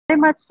very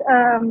much,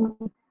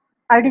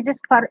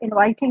 IdeaGist, for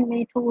inviting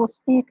me to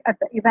speak at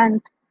the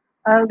event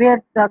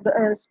where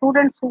the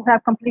students who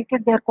have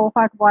completed their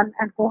cohort 1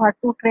 and cohort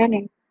 2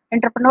 training,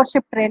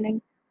 entrepreneurship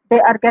training, they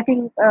are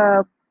getting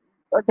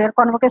their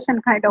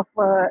convocation kind of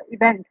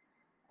event.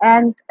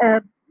 And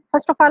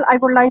first of all, I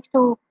would like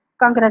to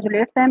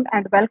congratulate them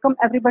and welcome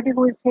everybody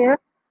who is here.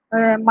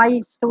 My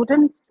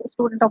students,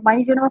 student of my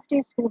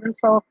university,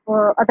 students of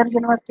other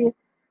universities,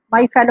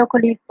 my fellow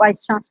colleague,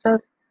 vice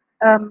chancellors,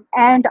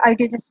 and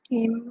IdeaGist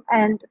team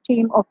and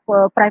team of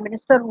Prime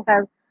Minister who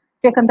has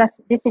taken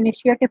this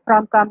initiative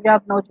from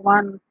Kamyab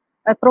Naujawan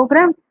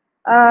program.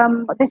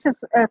 This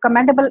is a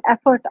commendable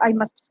effort, I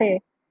must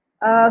say.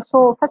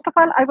 So first of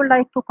all, I would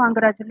like to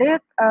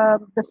congratulate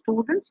the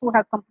students who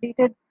have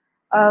completed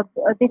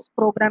this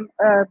program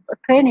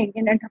training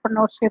in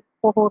entrepreneurship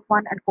cohort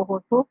 1 and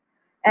cohort 2.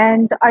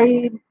 And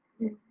I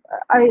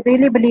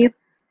really believe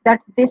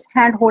that this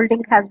hand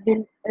holding has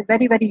been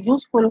very, very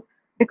useful,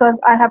 because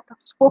I have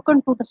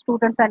spoken to the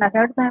students and I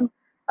heard them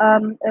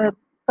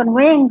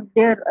conveying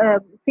their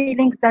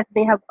feelings that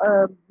they have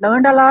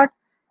learned a lot.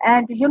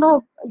 And you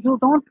know, you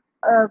don't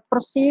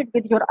proceed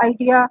with your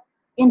idea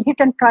in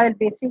hit and trial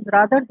basis.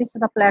 Rather, this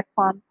is a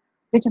platform,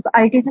 which is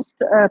IdeaGist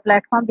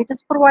platform, which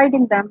is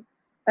providing them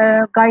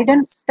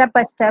guidance step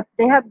by step.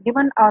 They have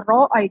given a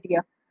raw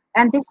idea,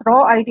 and this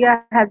raw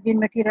idea has been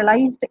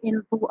materialized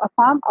into a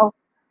form of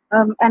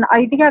an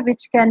idea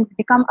which can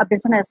become a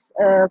business,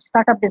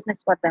 startup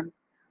business for them.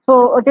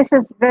 So this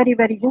is very,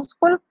 very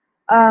useful,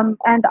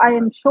 and I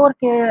am sure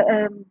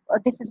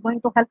this is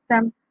going to help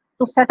them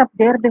to set up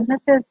their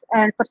businesses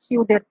and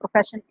pursue their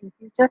profession in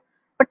future,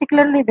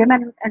 particularly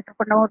women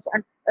entrepreneurs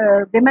and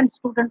women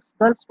students,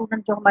 girl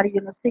students जो हमारी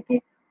university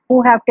की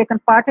who have taken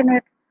part in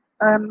it.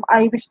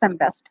 I wish them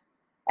best.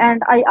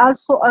 And I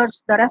also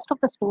urge the rest of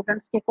the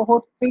students के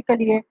cohort 3 के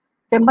लिए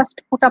they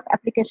must put up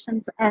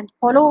applications and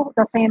follow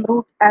the same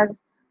route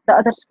as the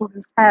other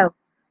students have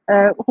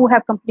who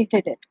have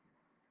completed it.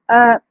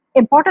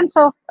 Importance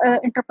of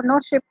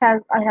entrepreneurship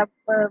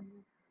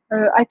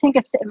I think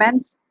it's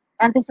immense,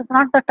 and this is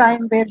not the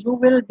time where you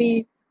will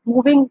be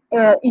moving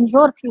in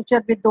your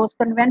future with those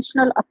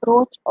conventional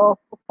approach of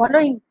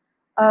following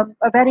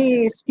a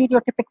very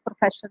stereotypic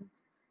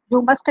professions.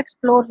 You must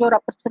explore your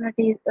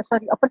opportunities,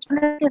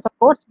 opportunities of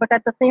course, but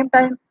at the same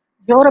time,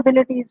 your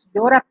abilities,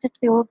 your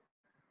aptitude,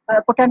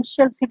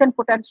 potentials, hidden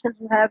potentials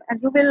you have, and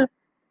you will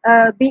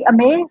be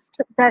amazed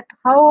that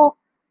how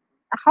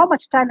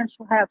much talent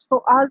you have.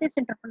 So all these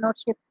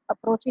entrepreneurship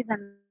approaches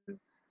and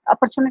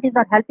opportunities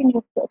are helping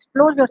you to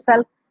explore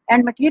yourself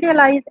and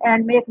materialize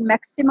and make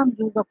maximum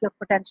use of your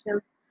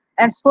potentials.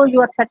 And so you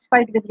are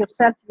satisfied with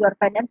yourself, you are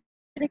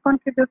financially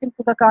contributing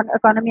to the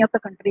economy of the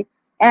country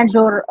and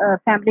your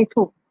family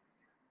too.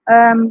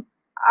 I'm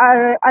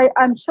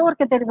sure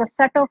that there is a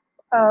set of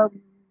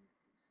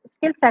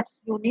skill sets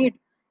you need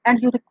and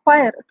you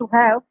require to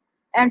have,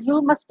 and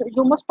you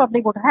most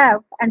probably would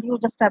have, and you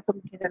just have to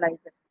materialize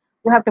it.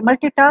 You have to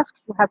multitask,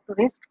 you have to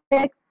risk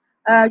take,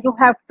 you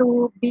have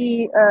to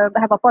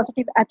have a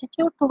positive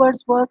attitude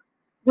towards work,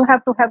 you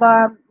have to have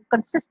a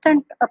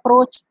consistent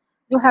approach,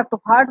 you have to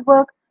hard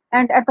work,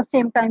 and at the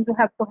same time you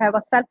have to have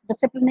a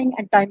self-disciplining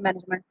and time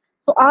management.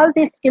 So all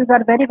these skills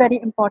are very, very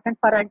important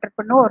for an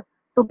entrepreneur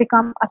to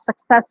become a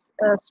success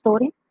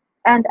story,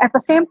 and at the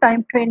same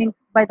time training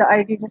by the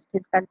IdeaGist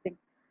is helping.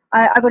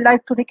 I would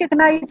like to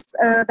recognize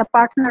the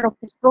partner of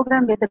this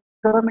program with the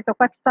government of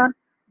Pakistan,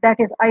 that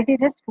is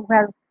IdeaGist, who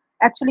has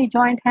actually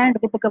joined hand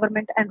with the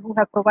government and who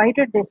have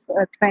provided this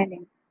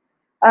training.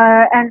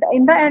 And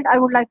in the end, I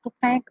would like to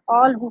thank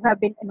all who have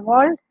been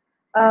involved.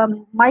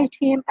 My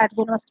team at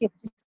University of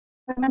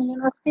Women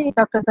University,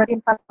 Dr.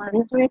 Zareen Fatma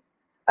Rizwi,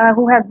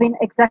 who has been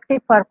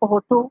executive for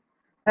cohort 2,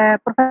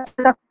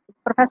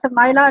 Professor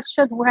Naila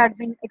Arshad, who had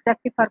been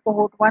executive for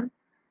cohort 1,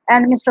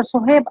 and Mr.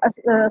 Sohaib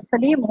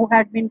Salim, who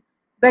had been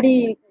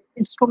very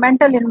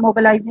instrumental in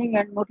mobilizing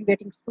and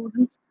motivating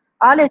students,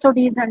 all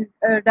HODs and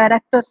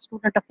directors,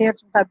 student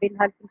affairs, who have been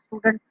helping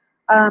students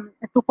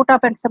to put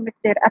up and submit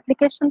their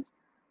applications.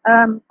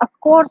 Of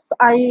course,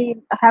 I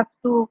have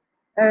to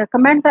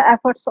commend the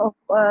efforts of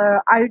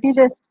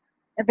IdeaGist,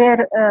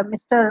 where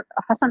Mr.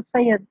 Hassan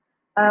Sayed,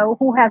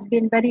 who has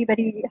been very,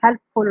 very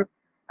helpful,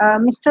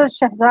 Mr.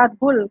 Shahzad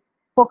Gul,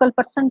 focal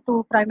person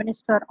to Prime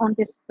Minister on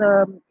this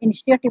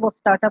initiative of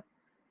startup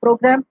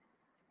program,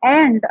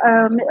 and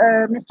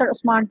Mr.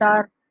 Usman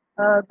Dar,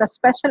 the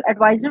special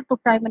advisor to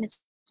Prime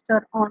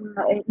Minister on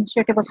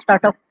initiative of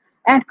startup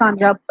and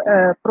Kamyab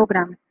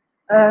program.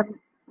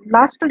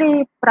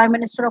 Lastly, Prime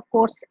Minister, of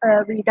course,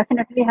 we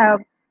definitely have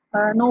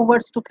no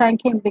words to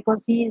thank him,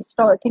 because he is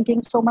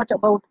thinking so much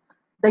about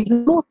the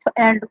youth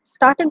and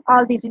starting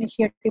all these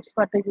initiatives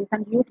for the youth,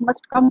 and youth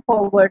must come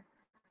forward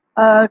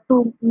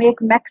to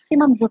make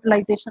maximum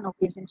utilization of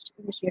these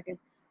initiatives.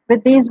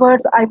 With these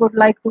words, I would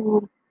like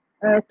to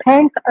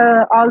thank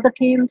all the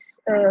teams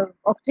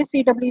of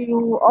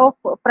GCWU, of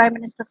Prime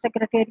Minister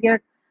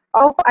Secretariat,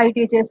 of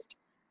IdeaGist,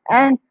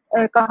 and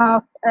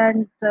Kahaf,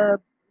 and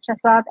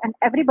Shahzad, and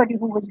everybody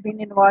who has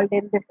been involved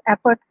in this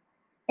effort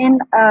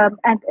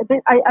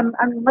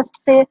I must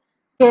say,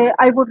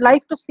 I would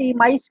like to see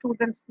my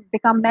students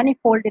become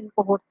manifold in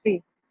cohort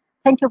 3.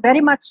 Thank you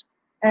very much,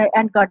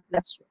 and God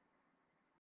bless you.